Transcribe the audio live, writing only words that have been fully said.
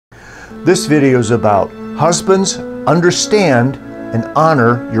This video is about husbands, understand and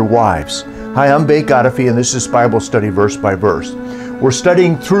honor your wives. Hi, I'm Bake Godfrey, and this is Bible Study Verse by Verse. We're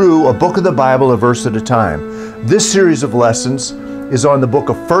studying through a book of the Bible a verse at a time. This series of lessons is on the book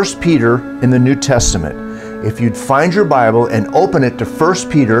of 1 Peter in the New Testament. If you'd find your Bible and open it to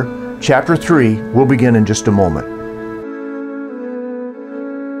 1 Peter chapter 3, we'll begin in just a moment.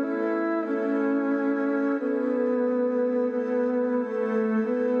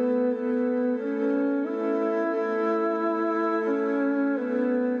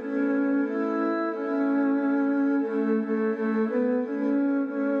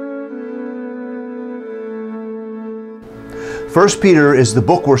 First Peter is the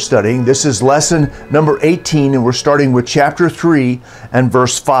book we're studying. This is lesson number 18, and we're starting with chapter 3 and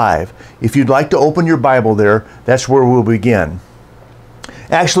verse 5. If you'd like to open your Bible there, that's where we'll begin.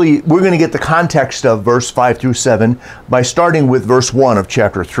 Actually, we're going to get the context of verse 5 through 7 by starting with verse 1 of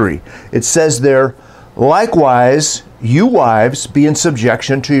chapter 3. It says there, "Likewise, you wives, be in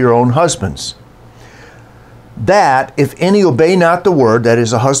subjection to your own husbands, that if any obey not the word," that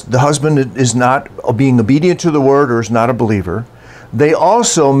is, the husband is not being obedient to the word or is not a believer, "they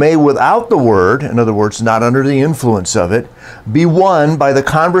also may without the word," in other words, not under the influence of it, "be won by the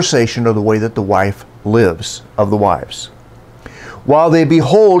conversation or the way that the wife lives," of the wives, "while they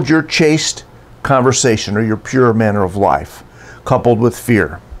behold your chaste conversation," or your pure manner of life, "coupled with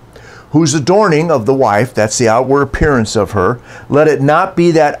fear, whose adorning of the wife," that's the outward appearance of her, "let it not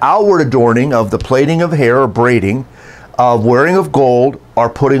be that outward adorning of the plaiting of hair or braiding, of wearing of gold, or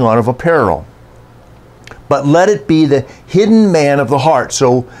putting on of apparel. But let it be the hidden man of the heart."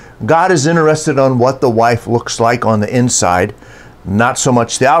 So God is interested on what the wife looks like on the inside, not so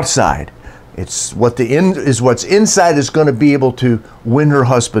much the outside. It's what's inside is going to be able to win her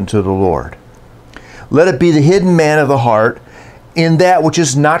husband to the Lord. "Let it be the hidden man of the heart, in that which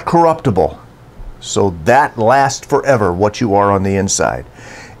is not corruptible." So that lasts forever, what you are on the inside.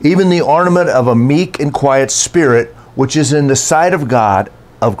 "Even the ornament of a meek and quiet spirit, which is in the sight of God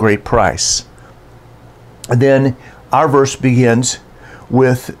of great price." And then our verse begins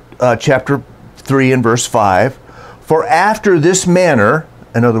with chapter 3 and verse 5. "For after this manner,"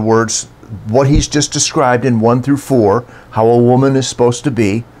 in other words, what he's just described in 1 through 4, how a woman is supposed to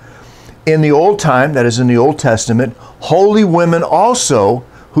be, "in the old time," that is in the Old Testament, "holy women also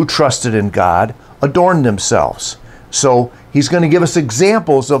who trusted in God adorned themselves." So he's going to give us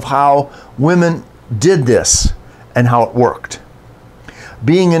examples of how women did this and how it worked.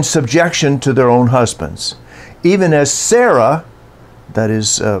 "Being in subjection to their own husbands, even as Sarah," that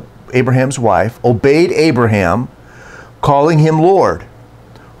is Abraham's wife, "obeyed Abraham, calling him Lord,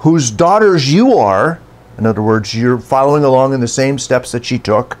 whose daughters you are," in other words, you're following along in the same steps that she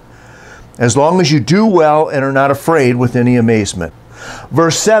took, "as long as you do well and are not afraid with any amazement."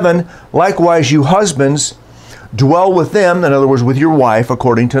 Verse 7, "Likewise you husbands, dwell with them," in other words, with your wife,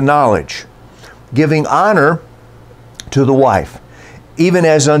 "according to knowledge, giving honor to the wife, even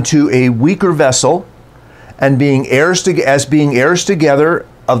as unto a weaker vessel, and being heirs together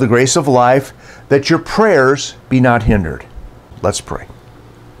of the grace of life, that your prayers be not hindered." Let's pray.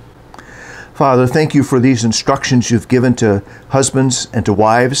 Father, thank you for these instructions you've given to husbands and to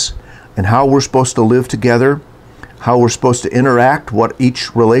wives, and how we're supposed to live together, how we're supposed to interact, what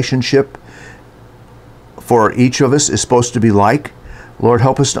each relationship for each of us is supposed to be like. Lord,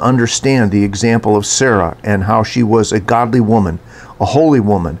 help us to understand the example of Sarah and how she was a godly woman, a holy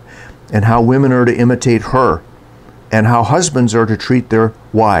woman, and how women are to imitate her, and how husbands are to treat their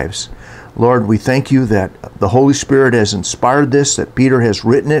wives. Lord, we thank you that the Holy Spirit has inspired this, that Peter has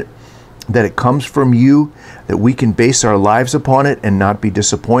written it, that it comes from you, that we can base our lives upon it and not be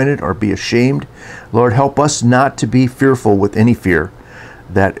disappointed or be ashamed. Lord, help us not to be fearful with any fear,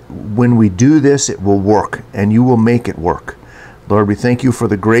 that when we do this, it will work, and you will make it work. Lord, we thank you for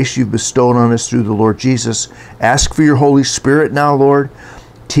the grace you've bestowed on us through the Lord Jesus. Ask for your Holy Spirit now, Lord.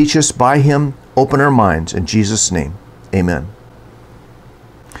 Teach us by him. Open our minds. In Jesus' name, amen.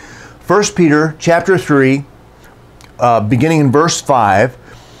 1 Peter chapter 3, beginning in verse 5,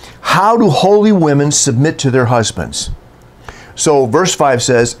 how do holy women submit to their husbands? So verse 5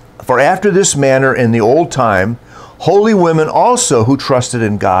 says, "For after this manner in the old time, holy women also who trusted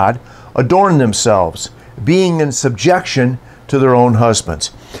in God adorned themselves, being in subjection to their own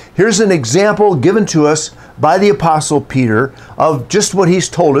husbands." Here's an example given to us by the Apostle Peter of just what he's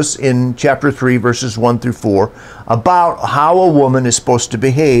told us in chapter 3, verses 1 through 4, about how a woman is supposed to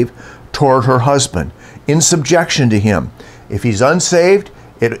behave toward her husband, in subjection to him. If he's unsaved,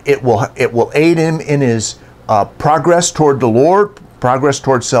 it will aid him in his progress toward the Lord, progress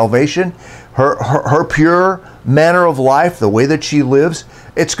toward salvation. her pure manner of life, the way that she lives,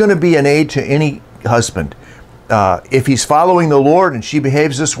 it's going to be an aid to any husband. If he's following the Lord and she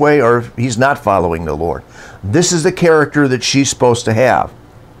behaves this way, or if he's not following the Lord. This is the character that she's supposed to have.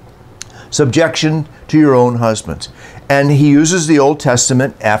 Subjection to your own husbands. And he uses the Old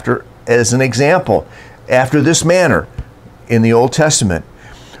Testament as an example, after this manner in the Old Testament.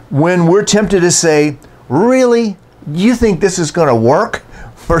 When we're tempted to say, really, you think this is going to work?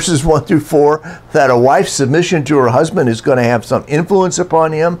 Verses 1 through 4, that a wife's submission to her husband is going to have some influence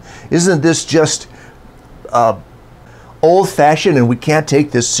upon him. Isn't this just old-fashioned and we can't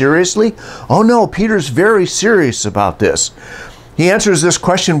take this seriously? Oh no, Peter's very serious about this. He answers this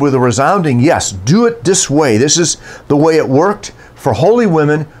question with a resounding yes. Do it this way. This is the way it worked for holy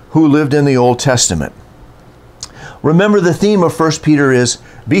women who lived in the Old Testament. Remember, the theme of 1 Peter is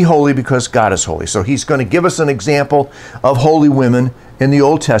be holy because God is holy. So he's going to give us an example of holy women in the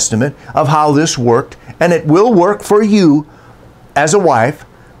Old Testament of how this worked, and it will work for you as a wife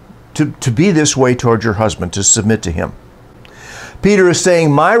to be this way toward your husband, to submit to him. Peter is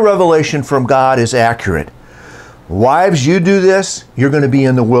saying, my revelation from God is accurate. Wives, you do this, you're going to be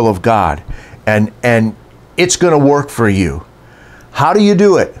in the will of God, and it's going to work for you. How do you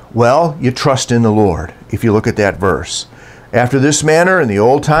do it? Well, you trust in the Lord, if you look at that verse. After this manner, in the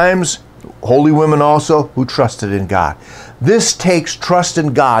old times, holy women also who trusted in God. This takes trust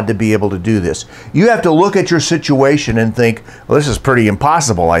in God to be able to do this. You have to look at your situation and think, well, this is pretty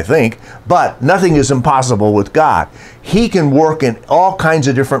impossible, I think, but nothing is impossible with God. He can work in all kinds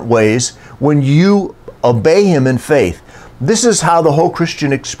of different ways when you obey him in faith. This is how the whole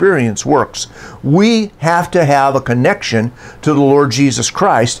Christian experience works. We have to have a connection to the Lord Jesus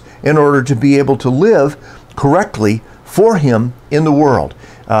Christ in order to be able to live correctly for him in the world.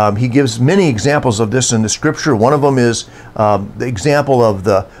 He gives many examples of this in the scripture. One of them is the example of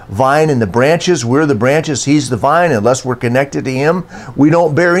the vine and the branches. We're the branches, he's the vine. Unless we're connected to him, we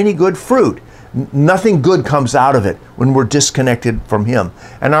don't bear any good fruit. Nothing good comes out of it when we're disconnected from him.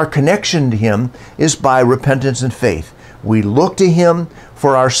 And our connection to him is by repentance and faith. We look to him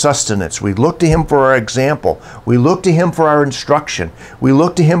for our sustenance. We look to him for our example. We look to him for our instruction. We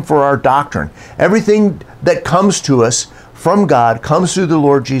look to him for our doctrine. Everything that comes to us from God comes through the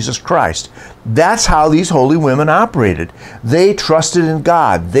Lord Jesus Christ. That's how these holy women operated. They trusted in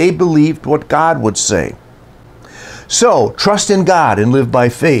God. They believed what God would say. So, trust in God and live by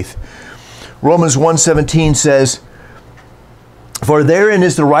faith. Romans 1:17 says, for therein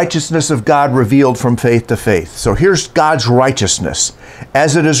is the righteousness of God revealed from faith to faith. So here's God's righteousness.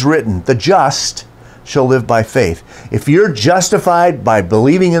 As it is written, the just shall live by faith. If you're justified by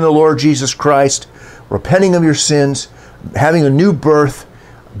believing in the Lord Jesus Christ, repenting of your sins, having a new birth,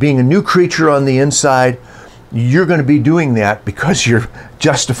 being a new creature on the inside, you're going to be doing that because you're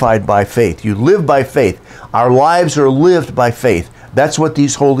justified by faith. You live by faith. Our lives are lived by faith. That's what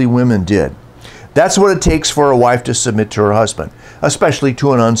these holy women did. That's what it takes for a wife to submit to her husband, especially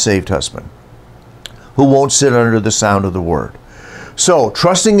to an unsaved husband who won't sit under the sound of the word. So,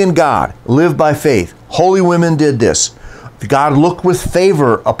 trusting in God, live by faith. Holy women did this. God looked with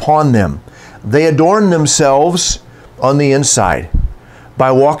favor upon them. They adorned themselves on the inside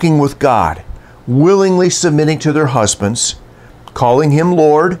by walking with God, willingly submitting to their husbands, calling him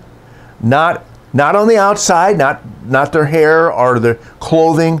Lord, not on the outside, not their hair or their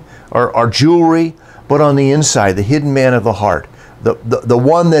clothing or jewelry, but on the inside, the hidden man of the heart, the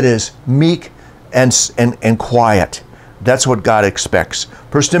one that is meek and quiet. That's what God expects.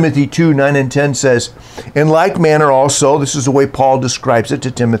 1 Timothy 2:9 and 10 says, in like manner also, this is the way Paul describes it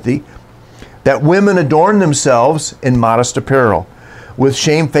to Timothy, that women adorn themselves in modest apparel, with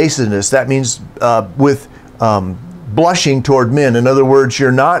shamefacedness. That means with blushing toward men. In other words,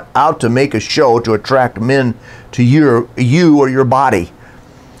 you're not out to make a show to attract men to you or your body.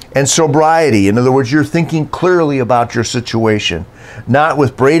 And sobriety. In other words, you're thinking clearly about your situation, not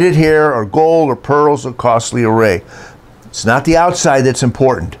with braided hair or gold or pearls or costly array. It's not the outside that's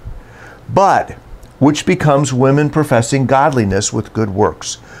important, but which becomes women professing godliness with good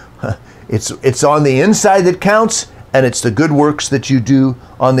works. It's on the inside that counts, and it's the good works that you do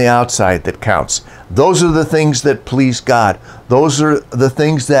on the outside that counts. Those are the things that please God. Those are the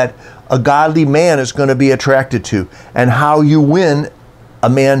things that a godly man is going to be attracted to, and how you win a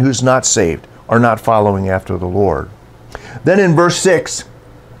man who's not saved or not following after the Lord. Then in verse 6,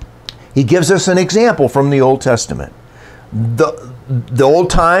 he gives us an example from the Old Testament. The old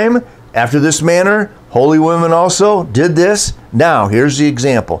time, after this manner, holy women also did this. Now, here's the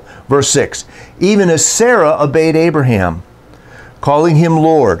example. Verse 6, even as Sarah obeyed Abraham, calling him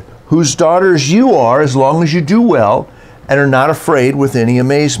Lord, whose daughters you are, as long as you do well and are not afraid with any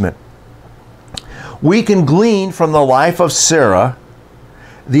amazement. we can glean from the life of Sarah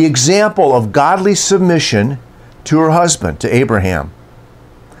the example of godly submission to her husband, to Abraham.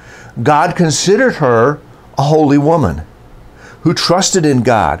 God considered her a holy woman who trusted in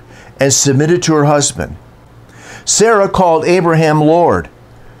God and submitted to her husband. Sarah called Abraham Lord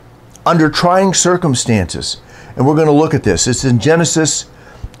under trying circumstances. And we're going to look at this. It's in Genesis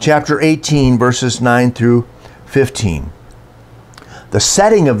chapter 18, verses 9 through 15. The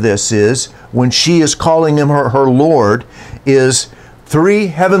setting of this is, when she is calling him her Lord, is three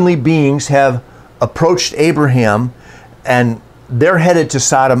heavenly beings have approached Abraham, and they're headed to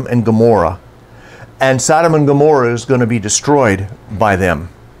Sodom and Gomorrah. And Sodom and Gomorrah is going to be destroyed by them.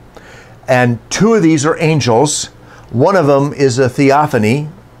 And two of these are angels. One of them is a theophany,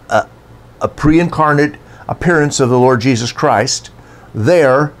 a pre-incarnate appearance of the Lord Jesus Christ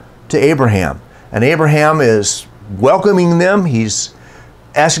there to Abraham. And Abraham is welcoming them. He's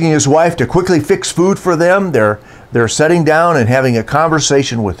asking his wife to quickly fix food for them. They're sitting down and having a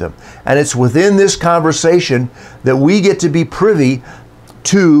conversation with them. And it's within this conversation that we get to be privy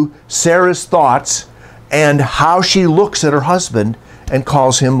to Sarah's thoughts and how she looks at her husband and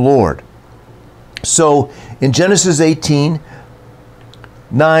calls him Lord. So in Genesis 18,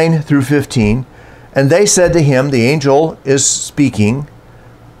 9 through 15, and they said to him, the angel is speaking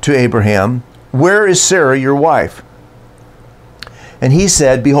to Abraham, "Where is Sarah, your wife?" And he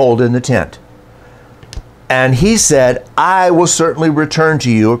said, "Behold, in the tent." And he said, "I will certainly return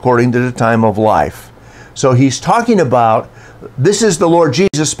to you according to the time of life." So he's talking about, this is the Lord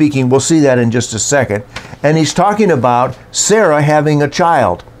Jesus speaking. We'll see that in just a second. And he's talking about Sarah having a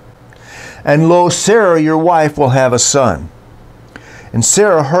child. "And lo, Sarah, your wife, will have a son." And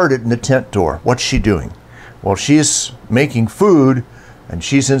Sarah heard it in the tent door. What's she doing? Well, she's making food, and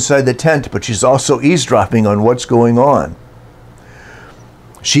she's inside the tent, but she's also eavesdropping on what's going on.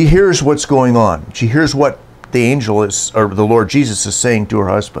 She hears what's going on. She hears what the angel is, or the Lord Jesus is saying to her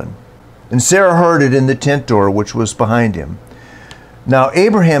husband. And Sarah heard it in the tent door, which was behind him. Now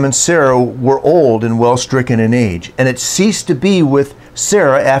Abraham and Sarah were old and well stricken in age, and it ceased to be with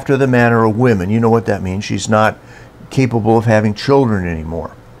Sarah after the manner of women. You know what that means. She's not capable of having children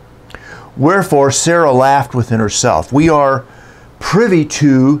anymore. Wherefore Sarah laughed within herself. We are privy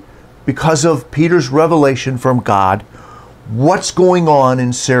to, because of Peter's revelation from God, what's going on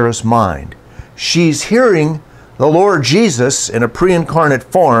in Sarah's mind. She's hearing the Lord Jesus in a pre-incarnate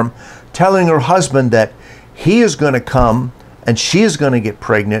form telling her husband that he is going to come and she is going to get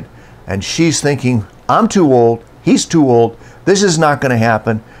pregnant, and she's thinking, I'm too old, he's too old, this is not going to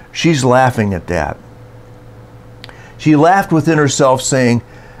happen. She's laughing at that. She laughed within herself, saying,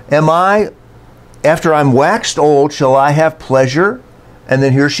 "Am I, after I'm waxed old, shall I have pleasure?" And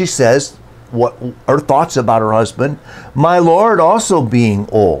then here she says what her thoughts about her husband, "My Lord also being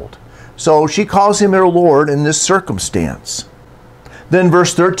old." So she calls him her Lord in this circumstance. Then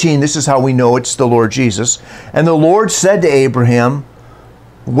verse 13, this is how we know it's the Lord Jesus. "And the Lord said to Abraham,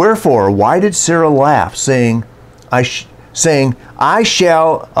 Wherefore, why did Sarah laugh, saying, I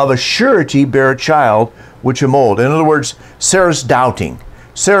shall of a surety bear a child, which am old." In other words, Sarah's doubting.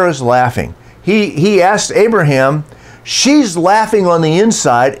 Sarah's laughing. He asked Abraham, she's laughing on the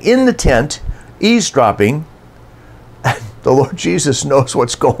inside, in the tent, eavesdropping. The Lord Jesus knows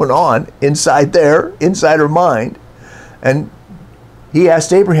what's going on inside there, inside her mind. And he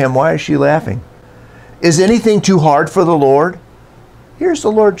asked Abraham, why is she laughing? Is anything too hard for the Lord? Here's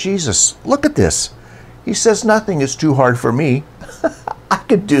the Lord Jesus. Look at this. He says, nothing is too hard for me. I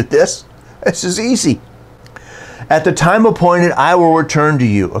could do this. This is easy. "At the time appointed, I will return to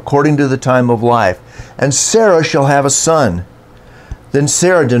you, according to the time of life, and Sarah shall have a son." Then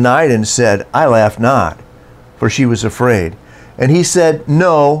Sarah denied and said, "I laugh not," for she was afraid. And he said,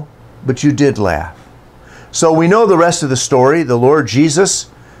 "No, but you did laugh." So we know the rest of the story. The Lord Jesus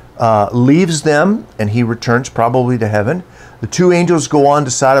leaves them, and he returns probably to heaven. The two angels go on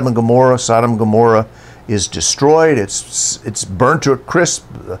to Sodom and Gomorrah. Sodom and Gomorrah is destroyed. It's burnt to a crisp.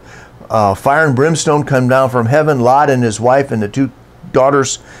 Fire and brimstone come down from heaven. Lot and his wife and the two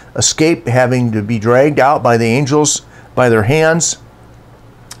daughters escape, having to be dragged out by the angels by their hands.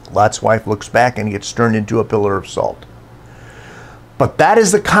 Lot's wife looks back and gets turned into a pillar of salt. But that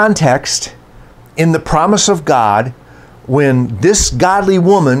is the context in the promise of God when this godly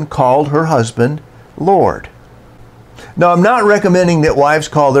woman called her husband Lord. Now, I'm not recommending that wives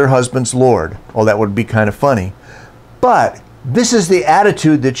call their husbands Lord. Oh, that would be kind of funny. But this is the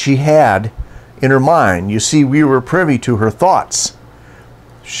attitude that she had in her mind. You see, we were privy to her thoughts.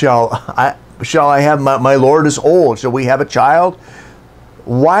 Shall I have my Lord is old? Shall we have a child?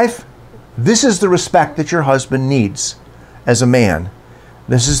 Wife, this is the respect that your husband needs as a man.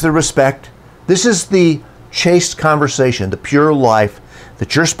 This is the respect This is the chaste conversation, the pure life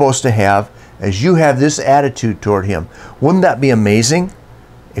that you're supposed to have as you have this attitude toward him. Wouldn't that be amazing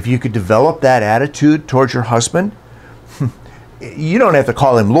if you could develop that attitude towards your husband? You don't have to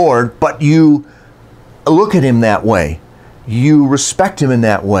call him Lord, but you look at him that way. You respect him in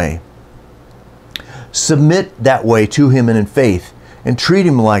that way. Submit that way to him and in faith, and treat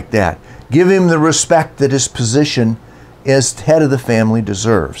him like that. Give him the respect that his position as head of the family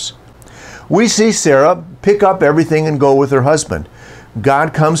deserves. We see Sarah pick up everything and go with her husband.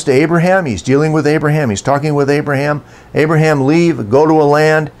 God comes to Abraham. He's dealing with Abraham. He's talking with Abraham. Abraham, leave, go to a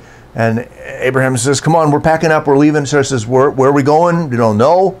land. And Abraham says, come on, we're packing up, we're leaving. Sarah says, where are we going? You don't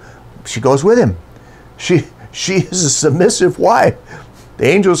know. She goes with him. She is a submissive wife. The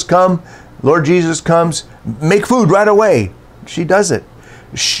angels come. Lord Jesus comes. Make food right away. She does it.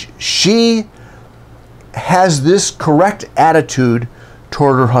 She has this correct attitude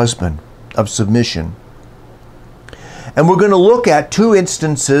toward her husband of submission. And we're going to look at 2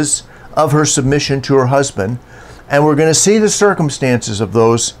 instances of her submission to her husband, and we're going to see the circumstances of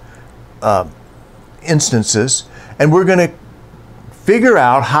those instances, and we're going to figure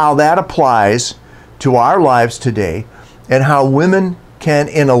out how that applies to our lives today, and how women can,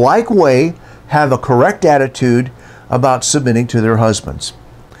 in a like way, have a correct attitude about submitting to their husbands.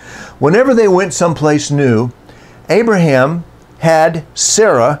 Whenever they went someplace new, Abraham had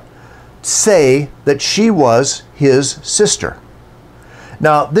Sarah say that she was his sister.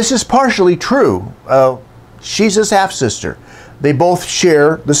 Now, this is partially true. She's his half-sister. They both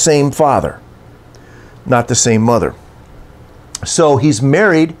share the same father, not the same mother. So he's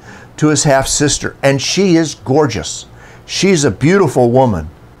married to his half-sister, and she is gorgeous. She's a beautiful woman.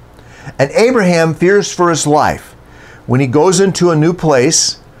 And Abraham fears for his life when he goes into a new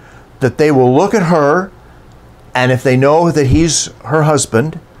place that they will look at her, and if they know that he's her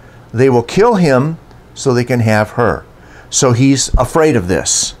husband, they will kill him so they can have her. So he's afraid of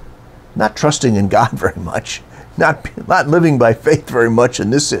this. Not trusting in God very much. Not living by faith very much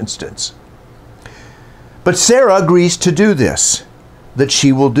in this instance. But Sarah agrees to do this, that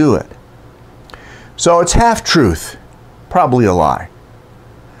she will do it. So it's half-truth, probably a lie.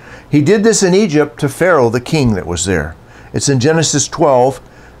 He did this in Egypt to Pharaoh, the king that was there. It's in Genesis 12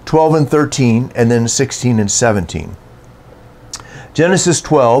 and 13, and then 16 and 17. Genesis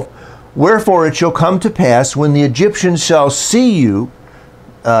 12, wherefore it shall come to pass when the Egyptians shall see you,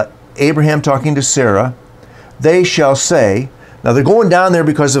 Abraham talking to Sarah, they shall say, now they're going down there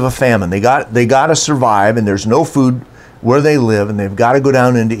because of a famine. They got to survive, and there's no food where they live, and they've got to go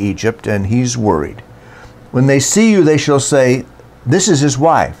down into Egypt, and he's worried. When they see you, they shall say, this is his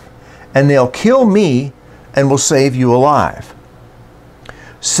wife, and they'll kill me and will save you alive.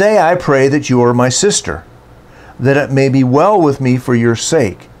 Say, I pray, that you are my sister, that it may be well with me for your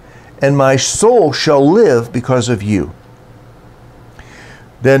sake, and my soul shall live because of you.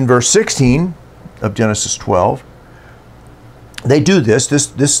 Then verse 16 of Genesis 12, they do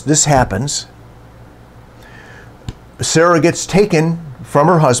this happens. Sarah gets taken from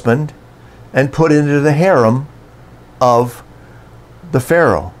her husband and put into the harem of the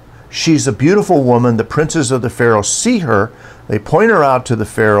Pharaoh. She's a beautiful woman. The princes of the Pharaoh see her. They point her out to the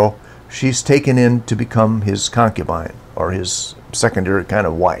Pharaoh. She's taken in to become his concubine, or his secondary kind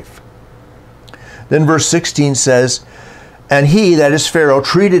of wife. Then verse 16 says, and he, that is Pharaoh,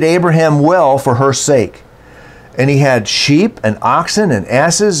 treated Abraham well for her sake. And he had sheep and oxen and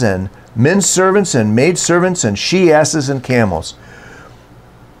asses and men servants and maid servants and she-asses and camels.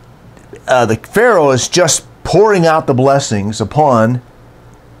 The Pharaoh is just pouring out the blessings upon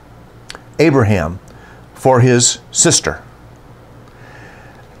Abraham for his sister.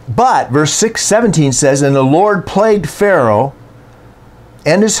 But verse 17 says, and the Lord plagued Pharaoh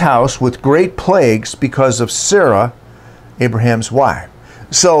and his house with great plagues because of Sarah, Abraham's wife.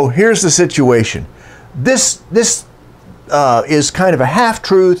 So here's the situation. This is kind of a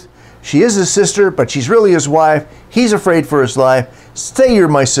half-truth. She is his sister, but she's really his wife. He's afraid for his life. Say you're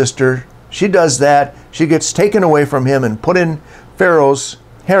my sister. She does that. She gets taken away from him and put in Pharaoh's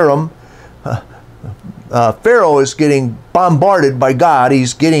harem. Pharaoh is getting bombarded by God.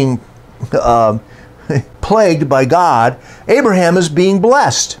 He's getting plagued by God. Abraham is being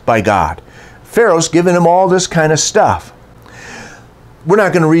blessed by God. Pharaoh's giving him all this kind of stuff. We're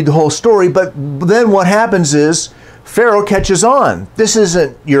not going to read the whole story, but then what happens is Pharaoh catches on. This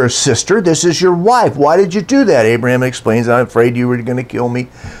isn't your sister. This is your wife. Why did you do that? Abraham explains, I'm afraid you were going to kill me.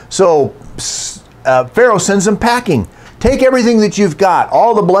 So Pharaoh sends him packing. Take everything that you've got,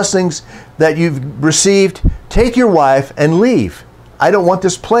 all the blessings that you've received, take your wife and leave. I don't want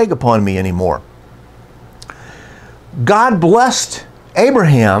this plague upon me anymore. God blessed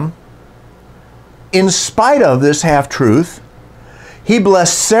Abraham in spite of this half-truth, he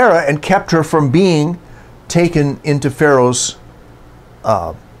blessed Sarah and kept her from being taken into Pharaoh's,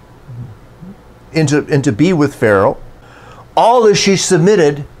 into be with Pharaoh. All as she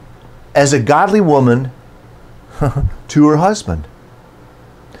submitted as a godly woman to her husband.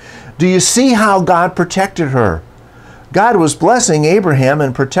 Do you see how God protected her? God was blessing Abraham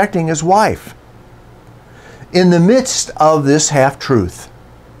and protecting his wife in the midst of this half-truth.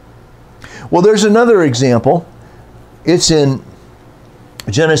 Well, there's another example. It's in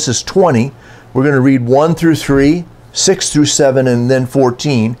Genesis 20. We're going to read 1 through 3, 6 through 7, and then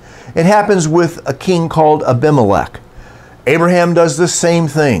 14. It happens with a king called Abimelech. Abraham does the same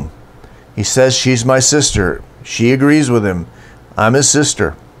thing. He says, she's my sister. She agrees with him. I'm his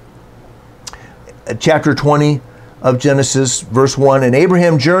sister. Chapter 20 of Genesis, verse 1, and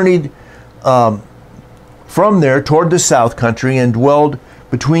Abraham journeyed from there toward the south country and dwelled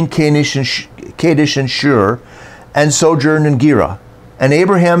between Kadesh and Shur, and sojourned in Gerar. And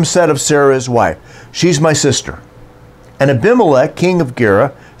Abraham said of Sarah his wife, she's my sister. And Abimelech, king of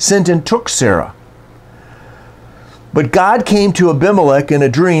Gerar, sent and took Sarah. But God came to Abimelech in a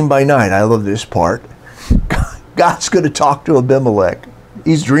dream by night. I love this part. God's going to talk to Abimelech.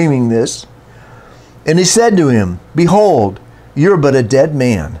 He's dreaming this. And he said to him, behold, you're but a dead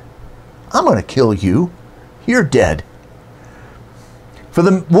man. I'm going to kill you. You're dead. For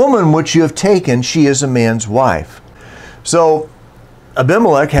the woman which you have taken, she is a man's wife. So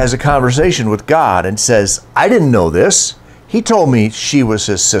Abimelech has a conversation with God and says, I didn't know this. He told me she was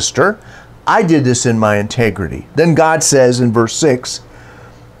his sister. I did this in my integrity. Then God says in verse 6,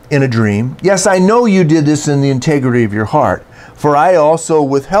 in a dream, yes, I know you did this in the integrity of your heart, for I also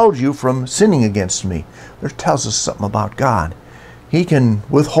withheld you from sinning against me. That tells us something about God. He can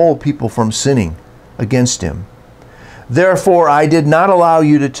withhold people from sinning against him. Therefore, I did not allow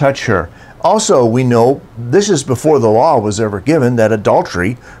you to touch her. Also, we know, this is before the law was ever given, that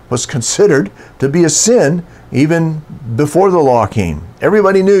adultery was considered to be a sin even before the law came.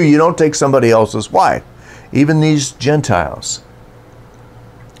 Everybody knew you don't take somebody else's wife, even these Gentiles.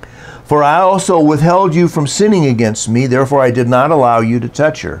 For I also withheld you from sinning against me, therefore I did not allow you to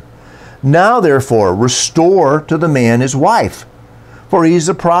touch her. Now, therefore, restore to the man his wife, for he is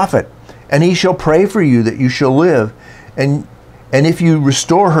a prophet, and he shall pray for you that you shall live. And if you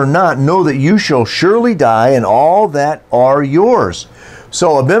restore her not, know that you shall surely die, and all that are yours.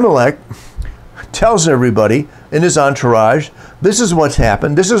 So Abimelech tells everybody in his entourage, this is what's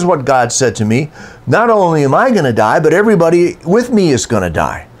happened. This is what God said to me. Not only am I going to die, but everybody with me is going to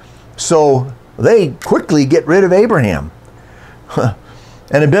die. So they quickly get rid of Abraham. And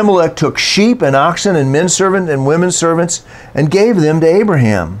Abimelech took sheep and oxen and men servants and women servants and gave them to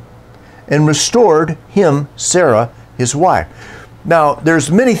Abraham and restored him Sarah, his wife. Now,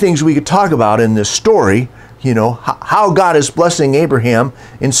 there's many things we could talk about in this story, you know, how God is blessing Abraham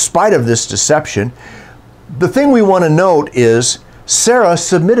in spite of this deception. The thing we want to note is Sarah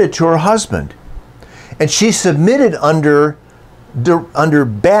submitted to her husband, and she submitted under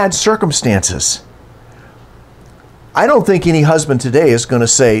bad circumstances. I don't think any husband today is going to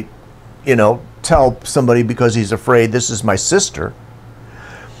say, you know, tell somebody because he's afraid, this is my sister.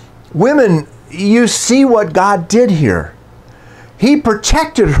 Women, you see what God did here. He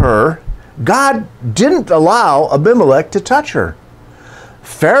protected her. God didn't allow Abimelech to touch her.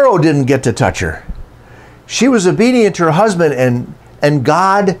 Pharaoh didn't get to touch her. She was obedient to her husband, and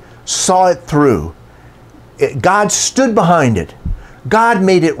God saw it through. God stood behind it. God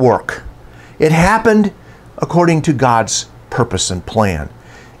made it work. It happened according to God's purpose and plan.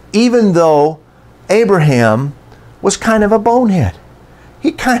 Even though Abraham was kind of a bonehead.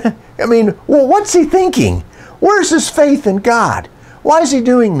 He kind of, I mean, well, what's he thinking? Where's his faith in God? Why is he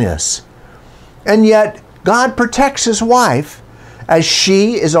doing this? And yet, God protects his wife as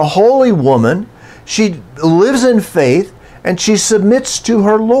she is a holy woman. She lives in faith, and she submits to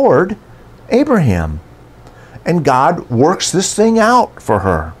her Lord, Abraham. And God works this thing out for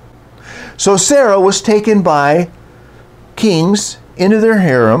her. So Sarah was taken by kings into their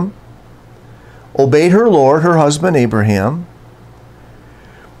harem, obeyed her Lord, her husband Abraham,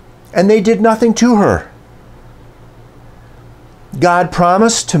 and they did nothing to her. God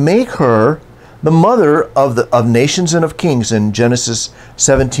promised to make her the mother of nations and of kings in Genesis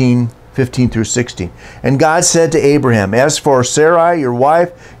 17:15 through 16. And God said to Abraham, as for Sarai, your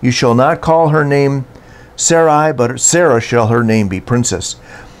wife, you shall not call her name Sarai, but Sarah shall her name be, princess.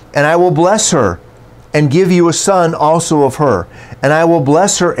 And I will bless her and give you a son also of her. And I will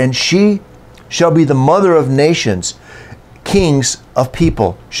bless her, and she shall be the mother of nations. Kings of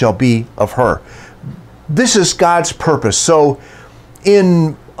people shall be of her. This is God's purpose. So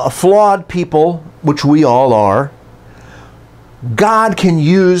in a flawed people which we all are, God can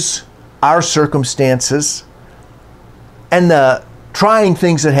use our circumstances and the trying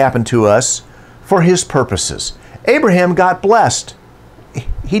things that happen to us for His purposes. Abraham got blessed.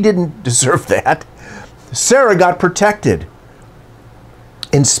 He didn't deserve that. Sarah got protected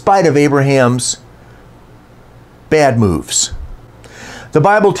in spite of Abraham's bad moves. The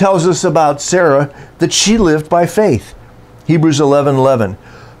Bible tells us about Sarah that she lived by faith. Hebrews 11:11.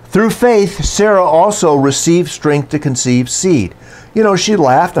 Through faith, Sarah also received strength to conceive seed. You know, she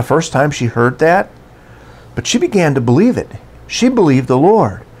laughed the first time she heard that, but she began to believe it. She believed the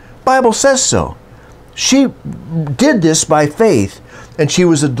Lord. The Bible says so. She did this by faith, and she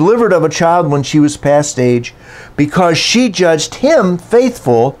was delivered of a child when she was past age because she judged him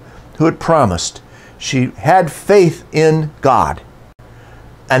faithful who had promised. She had faith in God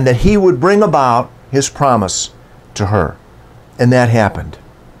and that He would bring about His promise to her. And that happened.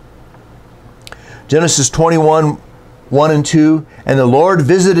 Genesis 21, 1 and 2, and the Lord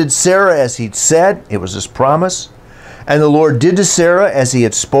visited Sarah as He'd said. It was His promise. And the Lord did to Sarah as He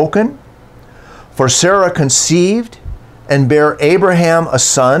had spoken. For Sarah conceived and bare Abraham a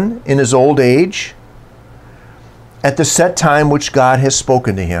son in his old age at the set time which God has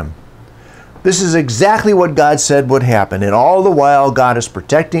spoken to him. This is exactly what God said would happen. And all the while, God is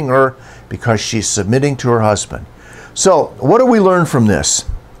protecting her because she's submitting to her husband. So, what do we learn from this?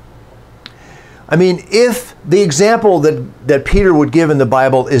 I mean, if the example that Peter would give in the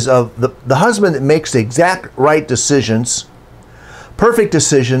Bible is of the husband that makes the exact right decisions, perfect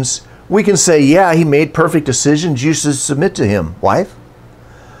decisions, we can say, yeah, he made perfect decisions. You should submit to him, wife.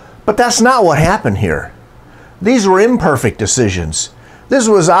 But that's not what happened here. These were imperfect decisions. This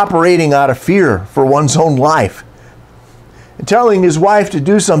was operating out of fear for one's own life. And telling his wife to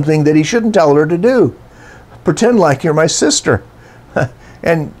do something that he shouldn't tell her to do. Pretend like you're my sister.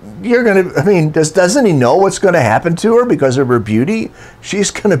 And you're going to, I mean, doesn't he know what's going to happen to her because of her beauty?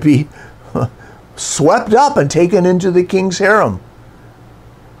 She's going to be swept up and taken into the king's harem.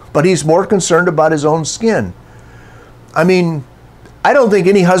 But he's more concerned about his own skin. I mean, I don't think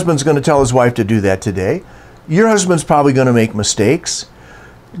any husband's going to tell his wife to do that today. Your husband's probably going to make mistakes.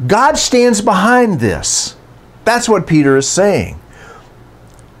 God stands behind this. That's what Peter is saying.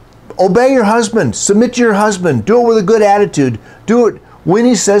 Obey your husband. Submit to your husband. Do it with a good attitude. Do it when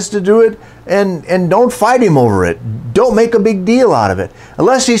he says to do it, and don't fight him over it. Don't make a big deal out of it.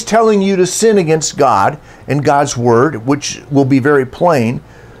 Unless he's telling you to sin against God and God's word, which will be very plain,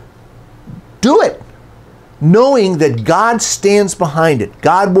 do it, knowing that God stands behind it.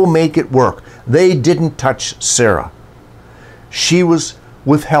 God will make it work. They didn't touch Sarah. She was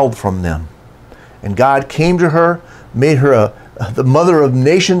withheld from them. And God came to her, made her the mother of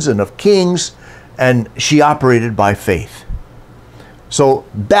nations and of kings, and she operated by faith. So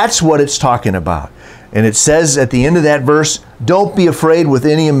that's what it's talking about. And it says at the end of that verse, don't be afraid with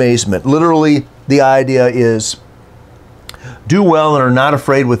any amazement. Literally, the idea is, do well and are not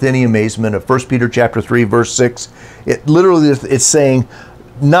afraid with any amazement. Of 1 Peter chapter 3, verse 6, it literally it's saying,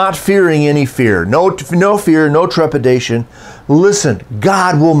 not fearing any fear, no fear, no trepidation. Listen,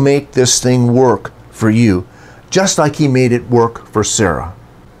 God will make this thing work for you, just like He made it work for Sarah.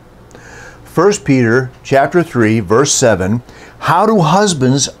 1 Peter chapter 3, verse 7, how do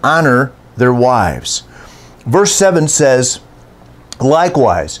husbands honor their wives? Verse 7 says,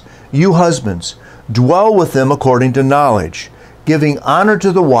 likewise, you husbands, dwell with them according to knowledge, giving honor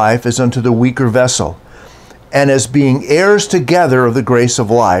to the wife as unto the weaker vessel, and as being heirs together of the grace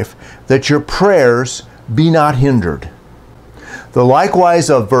of life, that your prayers be not hindered. The likewise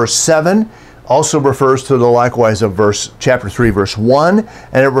of verse 7 also refers to the likewise of chapter 3, verse 1,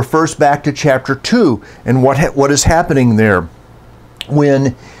 and it refers back to chapter 2 and what is happening there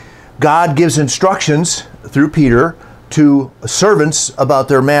when God gives instructions through Peter to servants about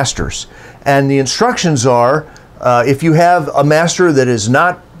their masters. And the instructions are, if you have a master that is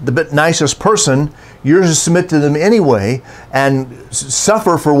not the nicest person, you're to submit to them anyway and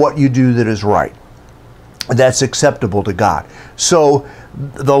suffer for what you do that is right. That's acceptable to God. So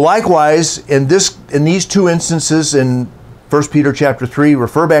the likewise in these two instances in 1 Peter chapter 3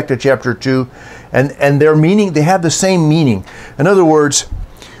 refer back to chapter 2, and their meaning, they have the same meaning. In other words,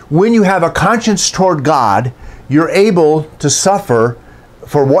 when you have a conscience toward God, you're able to suffer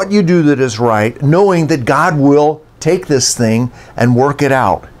for what you do that is right, knowing that God will take this thing and work it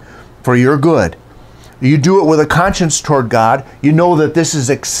out for your good. You do it with a conscience toward God. You know that this is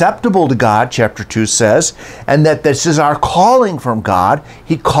acceptable to God, chapter 2 says, and that this is our calling from God.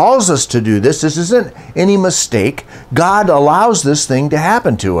 He calls us to do this. This isn't any mistake. God allows this thing to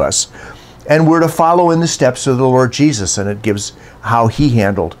happen to us. And we're to follow in the steps of the Lord Jesus, and it gives how He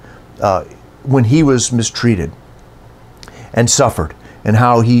handled when he was mistreated and suffered, and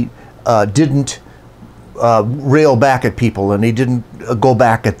how he didn't rail back at people, and he didn't go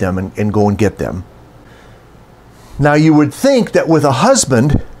back at them and go and get them. Now you would think that with a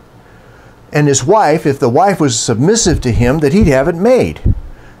husband and his wife, if the wife was submissive to him, that he'd have it made.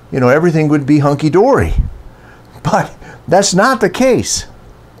 You know, everything would be hunky-dory. But that's not the case.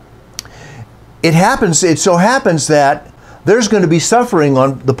 It so happens that there's going to be suffering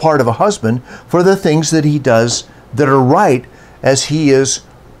on the part of a husband for the things that he does that are right, as he is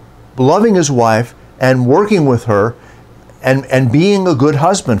loving his wife and working with her and being a good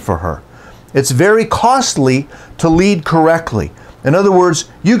husband for her. It's very costly to lead correctly. In other words,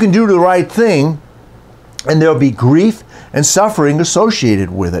 you can do the right thing, and there'll be grief and suffering associated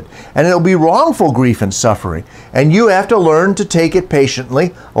with it. And it'll be wrongful grief and suffering. And you have to learn to take it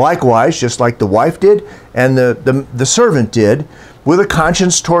patiently, likewise, just like the wife did and the servant did, with a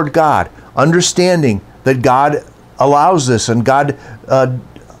conscience toward God, understanding that God allows this and God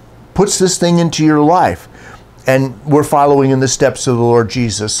puts this thing into your life. And we're following in the steps of the Lord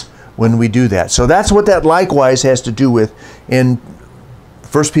Jesus when we do that. So that's what that likewise has to do with in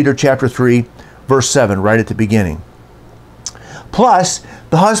 1 Peter chapter 3, verse 7, right at the beginning. Plus,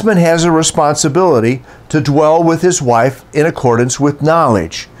 the husband has a responsibility to dwell with his wife in accordance with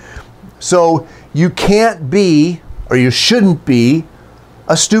knowledge. So you can't be, or you shouldn't be,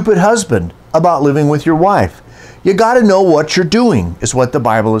 a stupid husband about living with your wife. You got to know what you're doing, is what the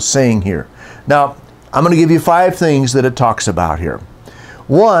Bible is saying here. Now, I'm going to give you 5 things that it talks about here.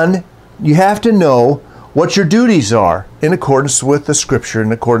 1, you have to know what your duties are in accordance with the Scripture,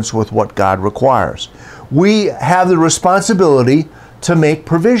 in accordance with what God requires. We have the responsibility to make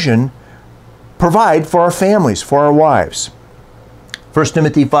provision, provide for our families, for our wives. 1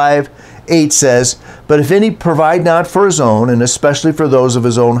 Timothy 5:8 says, "But if any provide not for his own, and especially for those of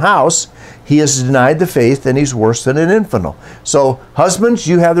his own house, he has denied the faith, and he's worse than an infidel." So, husbands,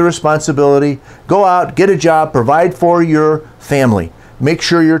 you have the responsibility. Go out, get a job, provide for your family. Make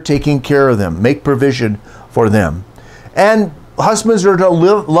sure you're taking care of them. Make provision for them. And husbands are to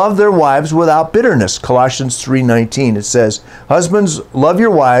love their wives without bitterness. Colossians 3:19, it says, "Husbands, love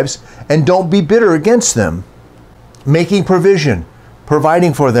your wives and don't be bitter against them." Making provision,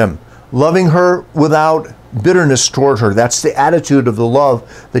 providing for them, loving her without bitterness toward her. That's the attitude of the love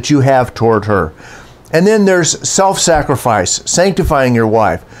that you have toward her. And then there's self-sacrifice, sanctifying your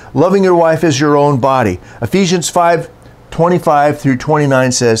wife, loving your wife as your own body. Ephesians 5:25 through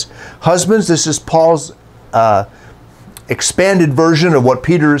 29 says, "Husbands," this is Paul's expanded version of what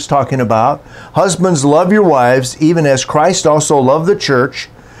Peter is talking about. "Husbands, love your wives, even as Christ also loved the church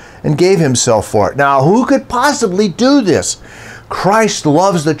and gave himself for it." Now, who could possibly do this? Christ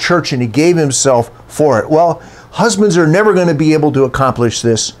loves the church and he gave himself for it. Well, husbands are never going to be able to accomplish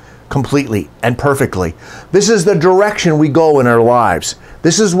this completely and perfectly. This is the direction we go in our lives.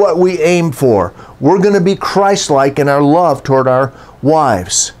 This is what we aim for. We're going to be Christ-like in our love toward our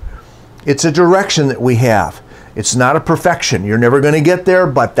wives. It's a direction that we have. It's not a perfection. You're never going to get there,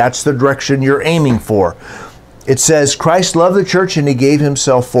 but that's the direction you're aiming for. It says, Christ loved the church and he gave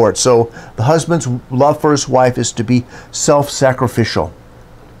himself for it. So the husband's love for his wife is to be self-sacrificial.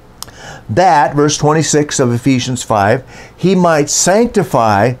 That, verse 26 of Ephesians 5, he might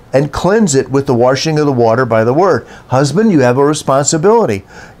sanctify and cleanse it with the washing of the water by the word. Husband, you have a responsibility.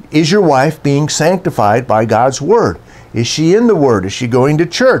 Is your wife being sanctified by God's word? Is she in the word? Is she going to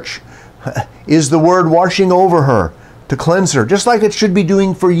church? Is the word washing over her to cleanse her? Just like it should be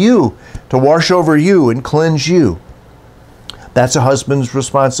doing for you, to wash over you and cleanse you. That's a husband's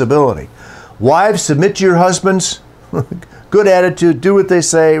responsibility. Wives, submit to your husbands. Good attitude, do what they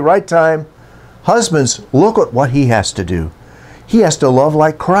say, right time. Husbands, look at what he has to do. He has to love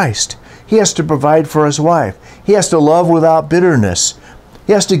like Christ. He has to provide for his wife. He has to love without bitterness.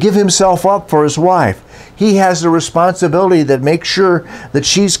 He has to give himself up for his wife. He has the responsibility that makes sure that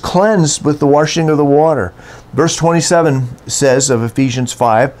she's cleansed with the washing of the water. Verse 27 says of Ephesians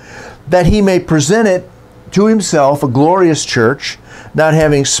 5, that he may present it to himself a glorious church, not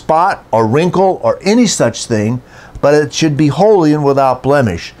having spot or wrinkle or any such thing, but it should be holy and without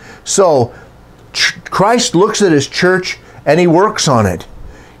blemish. So Christ looks at his church and he works on it.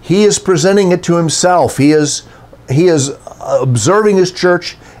 He is presenting it to himself. He is observing his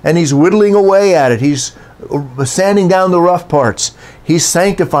church and he's whittling away at it. He's sanding down the rough parts. He's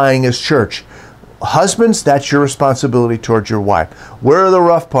sanctifying his church. Husbands, that's your responsibility towards your wife. Where are the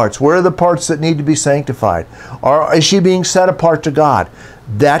rough parts? Where are the parts that need to be sanctified? Or is she being set apart to God?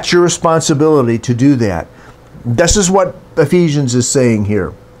 That's your responsibility to do that. This is what Ephesians is saying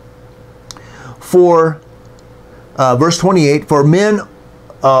here. For verse 28, for men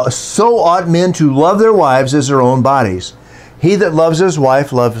So ought men to love their wives as their own bodies. He that loves his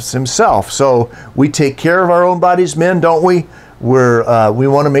wife loves himself. So we take care of our own bodies, men, don't we? We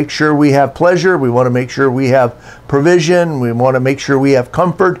want to make sure we have pleasure. We want to make sure we have provision. We want to make sure we have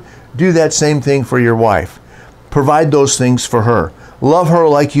comfort. Do that same thing for your wife. Provide those things for her. Love her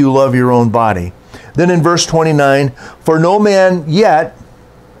like you love your own body. Then in verse 29, for no man yet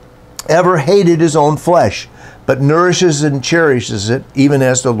ever hated his own flesh, but nourishes and cherishes it, even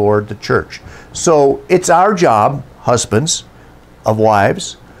as the Lord the church. So it's our job, husbands of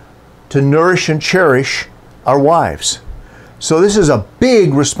wives, to nourish and cherish our wives. So this is a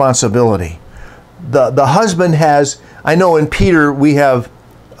big responsibility. The husband has, I know in Peter we have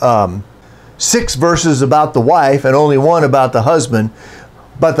 6 verses about the wife and only 1 about the husband,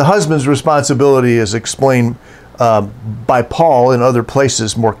 but the husband's responsibility is explained by Paul in other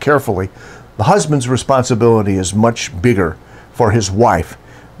places more carefully. The husband's responsibility is much bigger for his wife.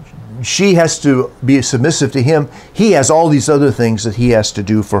 She has to be submissive to him. He has all these other things that he has to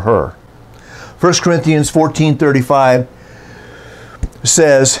do for her. 1 Corinthians 14:35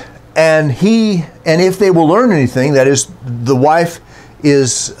 says, and if they will learn anything, that is, the wife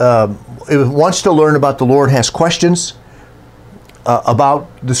wants to learn about the Lord, has questions about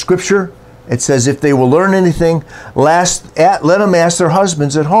the scripture. It says if they will learn anything, let them ask their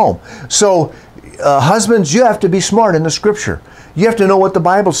husbands at home. So husbands, you have to be smart in the scripture. You have to know what the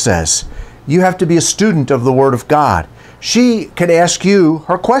Bible says. You have to be a student of the Word of God. She can ask you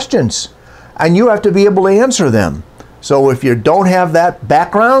her questions, and you have to be able to answer them. So if you don't have that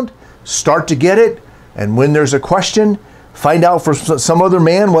background, start to get it. And when there's a question, find out for some other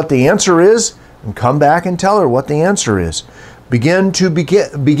man what the answer is, and come back and tell her what the answer is. Begin to be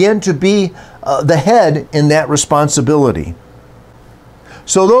the head in that responsibility.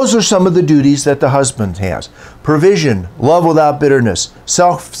 So those are some of the duties that the husband has. Provision, love without bitterness,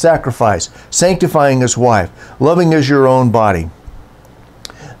 self-sacrifice, sanctifying his wife, loving as your own body.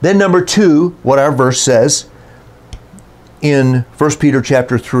 Then number 2, what our verse says in 1 Peter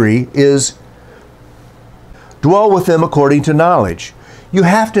chapter 3 is, dwell with them according to knowledge. You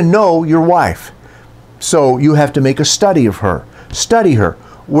have to know your wife. So you have to make a study of her. Study her.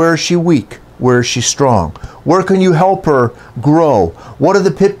 Where is she weak? Where is she strong? Where can you help her grow? What are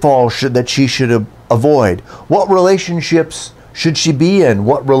the pitfalls that she should avoid? What relationships should she be in?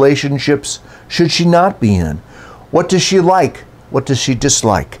 What relationships should she not be in? What does she like? What does she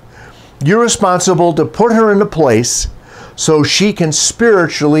dislike? You're responsible to put her in a place so she can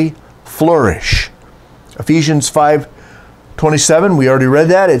spiritually flourish. Ephesians 5:27, we already read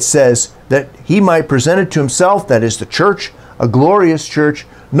that. It says that he might present it to himself, that is the church, a glorious church,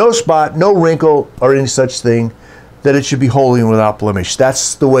 no spot, no wrinkle, or any such thing, that it should be holy and without blemish.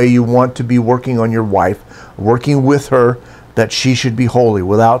 That's the way you want to be working on your wife, working with her, that she should be holy,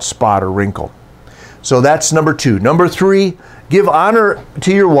 without spot or wrinkle. So that's number 2. Number 3, give honor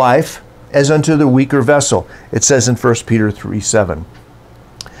to your wife as unto the weaker vessel. It says in 1 Peter 3:7.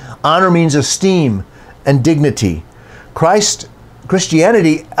 Honor means esteem and dignity.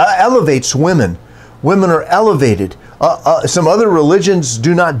 Christianity elevates women. Women are elevated. Some other religions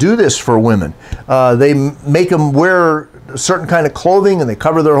do not do this for women. They make them wear a certain kind of clothing and they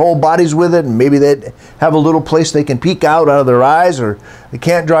cover their whole bodies with it, and maybe they have a little place they can peek out of their eyes, or they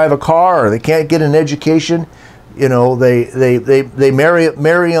can't drive a car, or they can't get an education. You know, they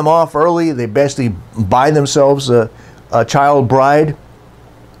marry them off early. They basically buy themselves a child bride.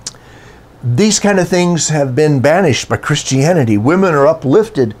 These kind of things have been banished by Christianity. Women are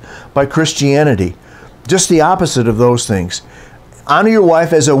uplifted by Christianity. Just the opposite of those things. Honor your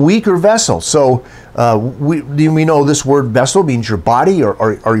wife as a weaker vessel. So we know this word vessel means your body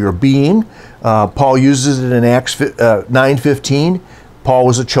or your being. Paul uses it in Acts 9:15. Paul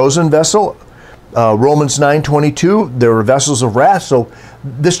was a chosen vessel. Romans 9:22, there were vessels of wrath. So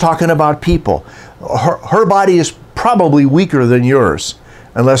this talking about people. Her body is probably weaker than yours,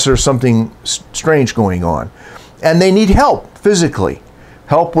 unless there's something strange going on. And they need help physically,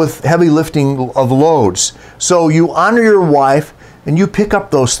 help with heavy lifting of loads. So you honor your wife and you pick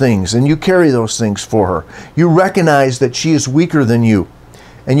up those things and you carry those things for her. You recognize that she is weaker than you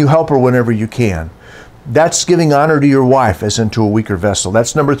and you help her whenever you can. That's giving honor to your wife as into a weaker vessel.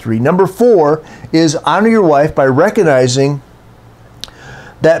 That's number 3. Number 4 is honor your wife by recognizing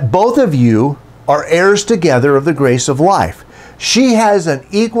that both of you are heirs together of the grace of life. She has an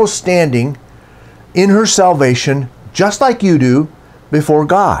equal standing in her salvation, just like you do, before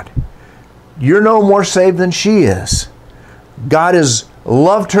God. You're no more saved than she is. God has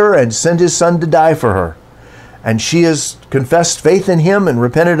loved her and sent his Son to die for her. And she has confessed faith in him and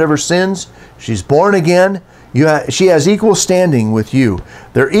repented of her sins. She's born again. She has equal standing with you.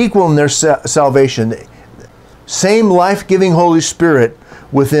 They're equal in their salvation. Same life-giving Holy Spirit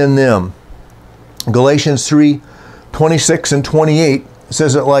within them. Galatians 3:26 and 28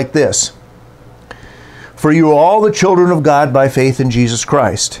 says it like this. For you are all the children of God by faith in Jesus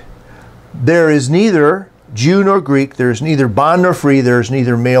Christ. There is neither Jew nor Greek, there is neither bond nor free, there is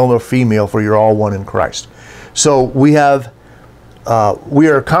neither male nor female, for you're all one in Christ. So we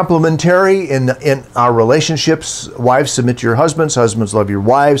are complementary in our relationships. Wives, submit to your husbands. Husbands, love your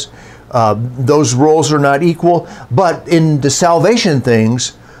wives. Those roles are not equal, but in the salvation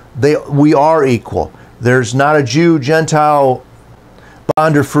things, we are equal. There's not a Jew, Gentile,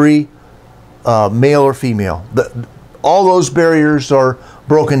 bond or free, male or female. All those barriers are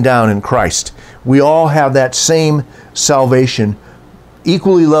broken down in Christ. We all have that same salvation,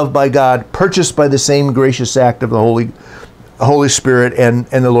 equally loved by God, purchased by the same gracious act of the Holy Spirit and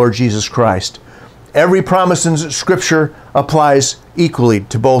the Lord Jesus Christ. Every promise in Scripture applies equally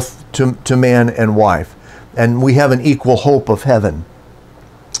to both to man and wife, and we have an equal hope of heaven.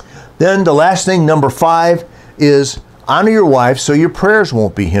 Then the last thing, number 5, is honor your wife so your prayers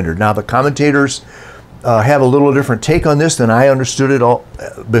won't be hindered. Now the commentators have a little different take on this than I understood it all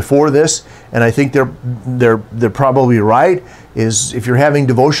before this, and I think they're probably right. Is if you're having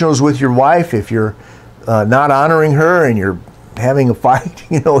devotionals with your wife, if you're not honoring her and you're having a fight,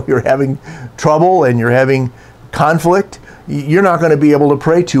 you're having trouble and you're having conflict, you're not going to be able to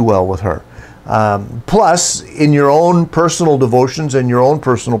pray too well with her. Plus, in your own personal devotions and your own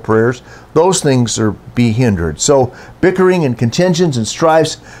personal prayers, those things are be hindered. So bickering and contentions and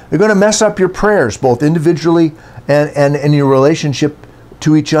strifes, they're going to mess up your prayers, both individually and in your relationship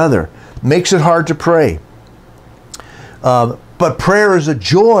to each other. Makes it hard to pray. But prayer is a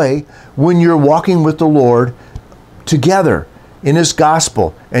joy when you're walking with the Lord together in His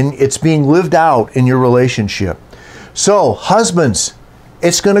gospel, and it's being lived out in your relationship. So, husbands,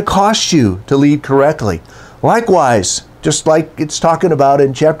 it's going to cost you to lead correctly. Likewise, just like it's talking about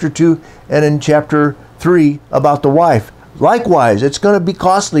in chapter 2 and in chapter 3 about the wife, likewise, it's going to be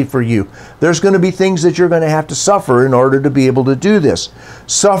costly for you. There's going to be things that you're going to have to suffer in order to be able to do this.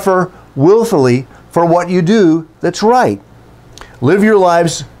 Suffer willfully for what you do that's right. Live your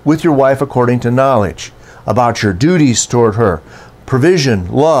lives with your wife according to knowledge about your duties toward her,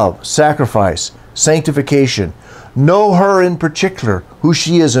 provision, love, sacrifice, sanctification. Know her in particular, who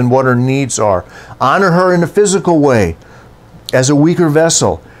she is and what her needs are. Honor her in a physical way as a weaker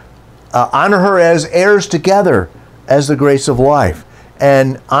vessel. Honor her as heirs together as the grace of life.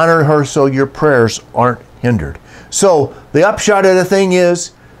 And honor her so your prayers aren't hindered. So the upshot of the thing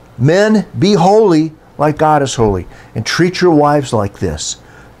is, men, be holy like God is holy. And treat your wives like this.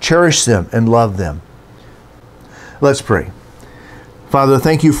 Cherish them and love them. Let's pray. Father,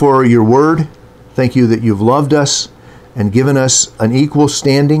 thank you for your word. Thank you that you've loved us and given us an equal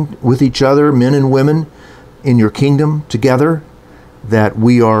standing with each other, men and women, in your kingdom together, that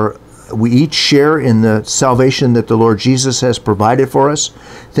we each share in the salvation that the Lord Jesus has provided for us.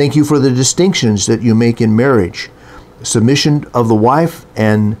 Thank you for the distinctions that you make in marriage, submission of the wife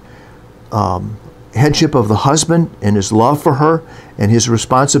and headship of the husband and his love for her and his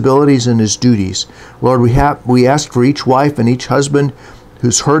responsibilities and his duties. Lord, we ask for each wife and each husband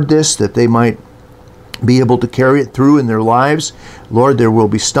who's heard this, that they might be able to carry it through in their lives. Lord, there will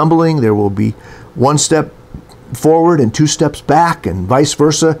be stumbling, there will be one step forward and 2 steps back and vice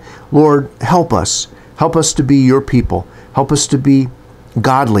versa. Lord, help us. Help us to be your people. Help us to be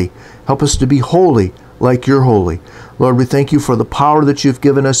godly. Help us to be holy like you're holy. Lord, we thank you for the power that you've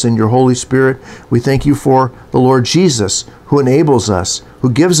given us in your Holy Spirit. We thank you for the Lord Jesus, who enables us, who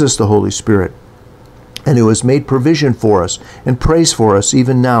gives us the Holy Spirit, and who has made provision for us and prays for us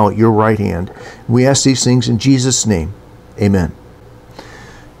even now at your right hand. We ask these things in Jesus' name. Amen.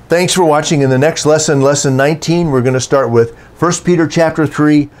 Thanks for watching. In the next lesson, lesson 19, we're going to start with 1 Peter chapter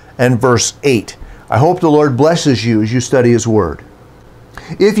 3 and verse 8. I hope the Lord blesses you as you study His Word.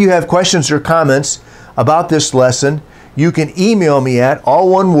 If you have questions or comments about this lesson, you can email me at, all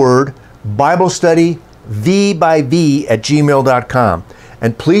one word, BibleStudyV@gmail.com.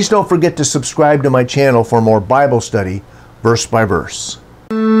 And please don't forget to subscribe to my channel for more Bible study, verse by verse.